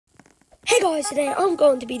Guys, today I'm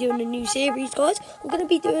going to be doing a new series, guys. I'm going to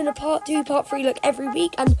be doing a part 2, part 3 look every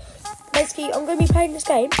week, and basically I'm going to be playing this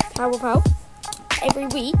game, Power Pal, every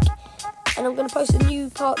week, and I'm going to post a new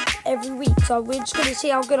part every week, so we're just going to see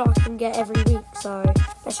how good I can get every week. So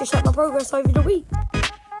let's just check my progress over the week.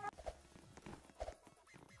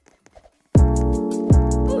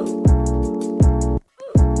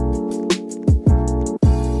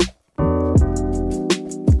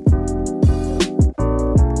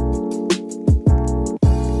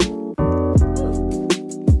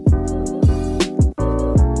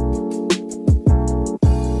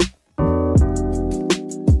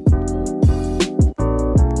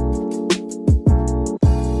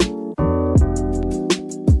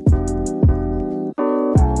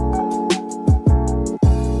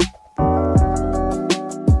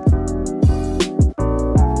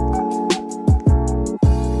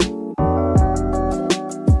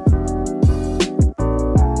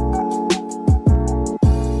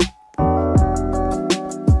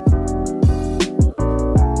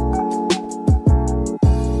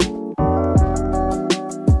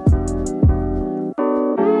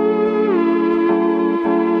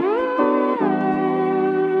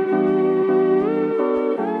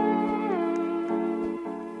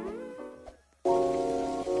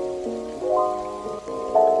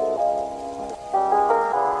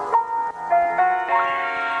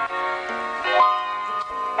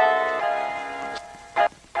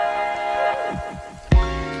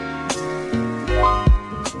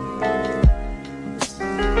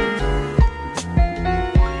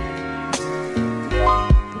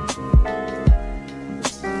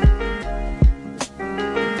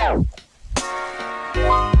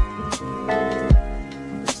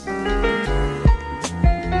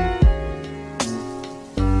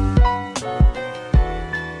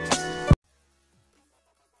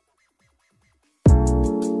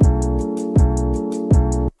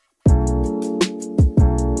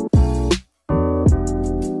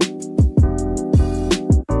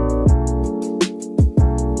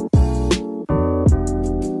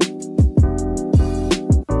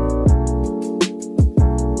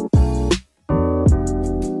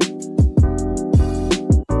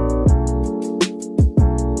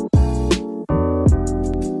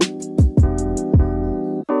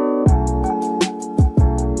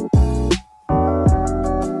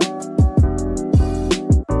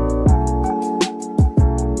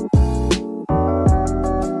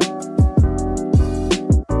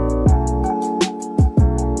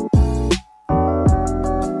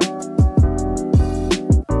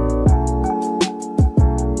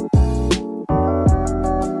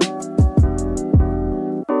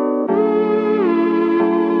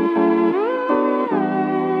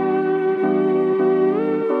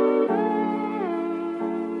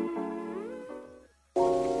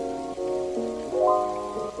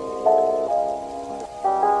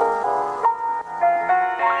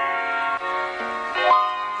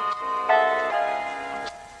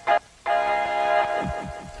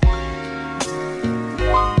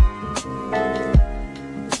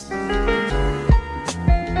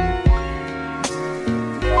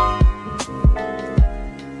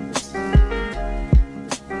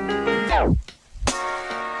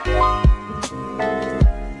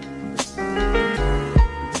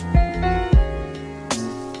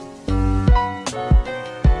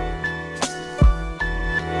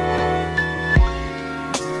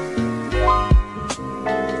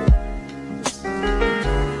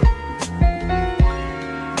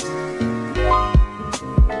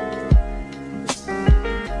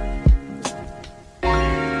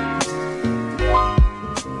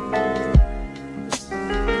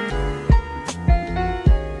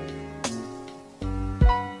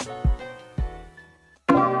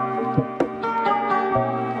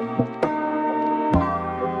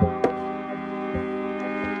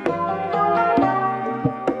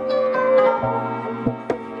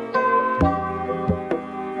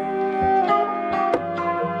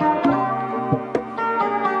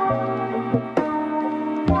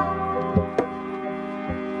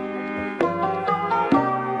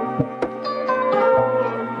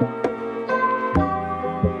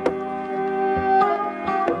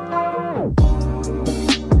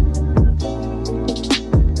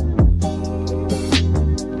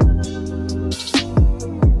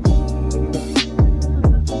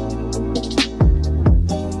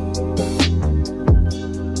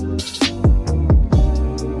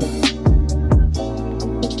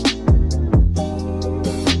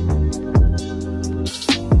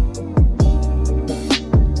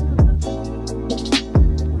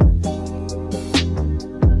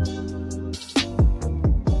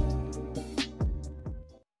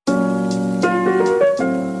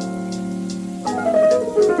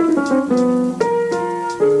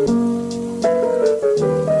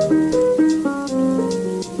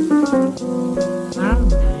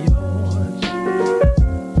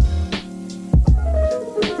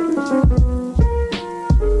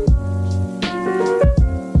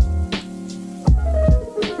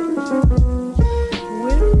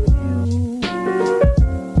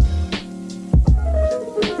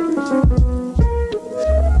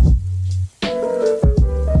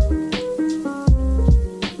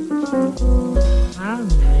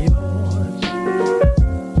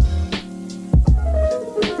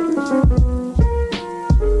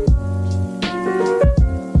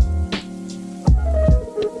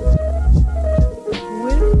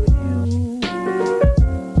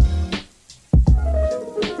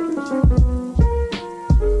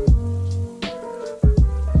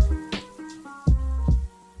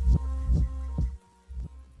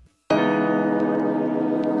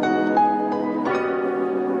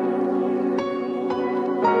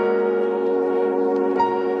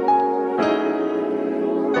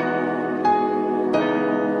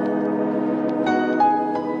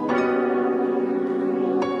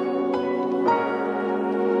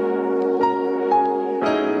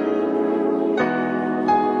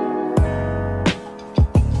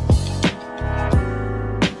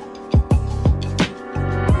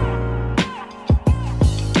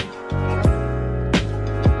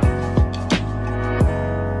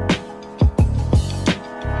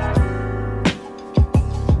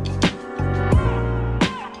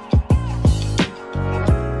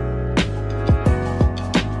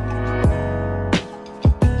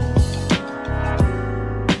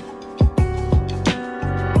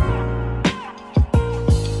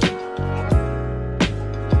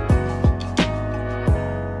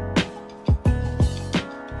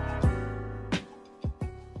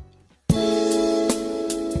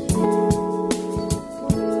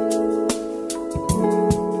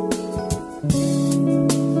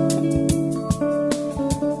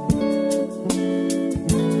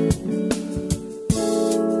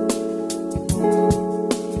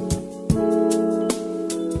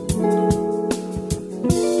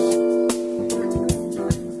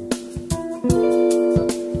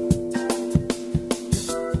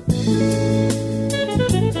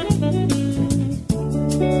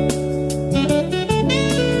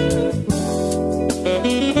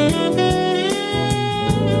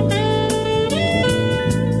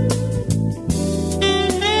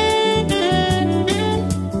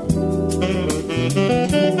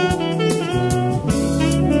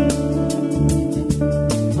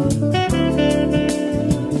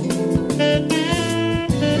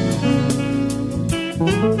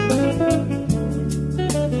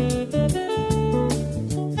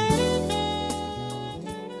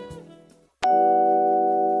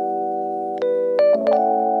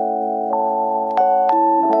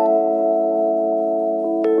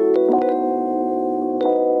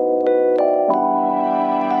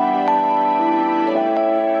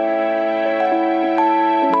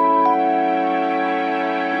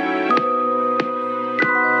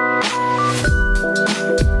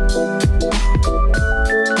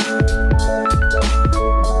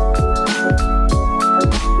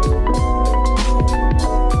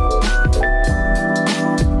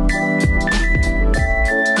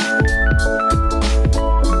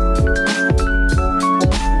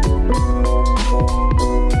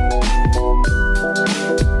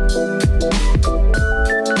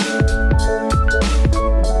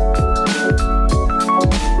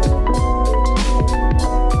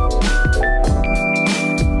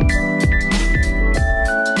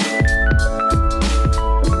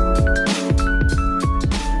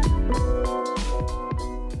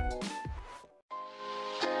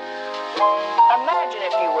 Imagine,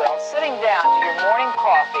 if you will, sitting down to your morning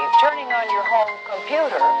coffee, turning on your home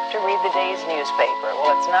computer to read the day's newspaper.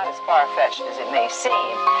 Well, it's not as far-fetched as it may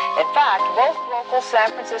seem. In fact, both local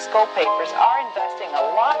San Francisco papers are investing a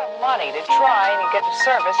lot of money to try and get a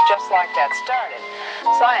service just like that started.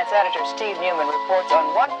 Science editor Steve Newman reports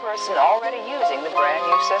on one person already using the brand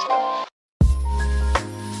new system.